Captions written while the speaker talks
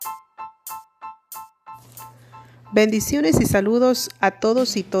Bendiciones y saludos a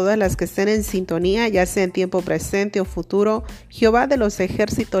todos y todas las que estén en sintonía, ya sea en tiempo presente o futuro. Jehová de los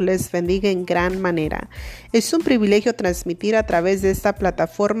ejércitos les bendiga en gran manera. Es un privilegio transmitir a través de esta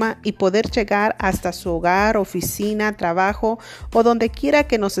plataforma y poder llegar hasta su hogar, oficina, trabajo o donde quiera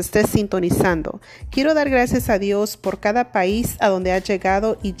que nos esté sintonizando. Quiero dar gracias a Dios por cada país a donde ha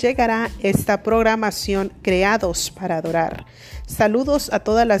llegado y llegará esta programación Creados para Adorar. Saludos a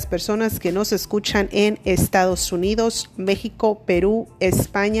todas las personas que nos escuchan en Estados Unidos, México, Perú,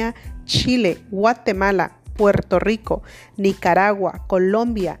 España, Chile, Guatemala, Puerto Rico, Nicaragua,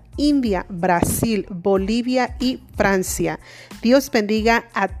 Colombia, India, Brasil, Bolivia y Francia. Dios bendiga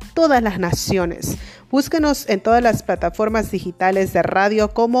a todas las naciones. Búsquenos en todas las plataformas digitales de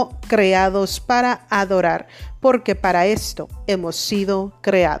radio como Creados para Adorar, porque para esto hemos sido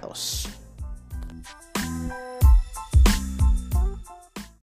creados.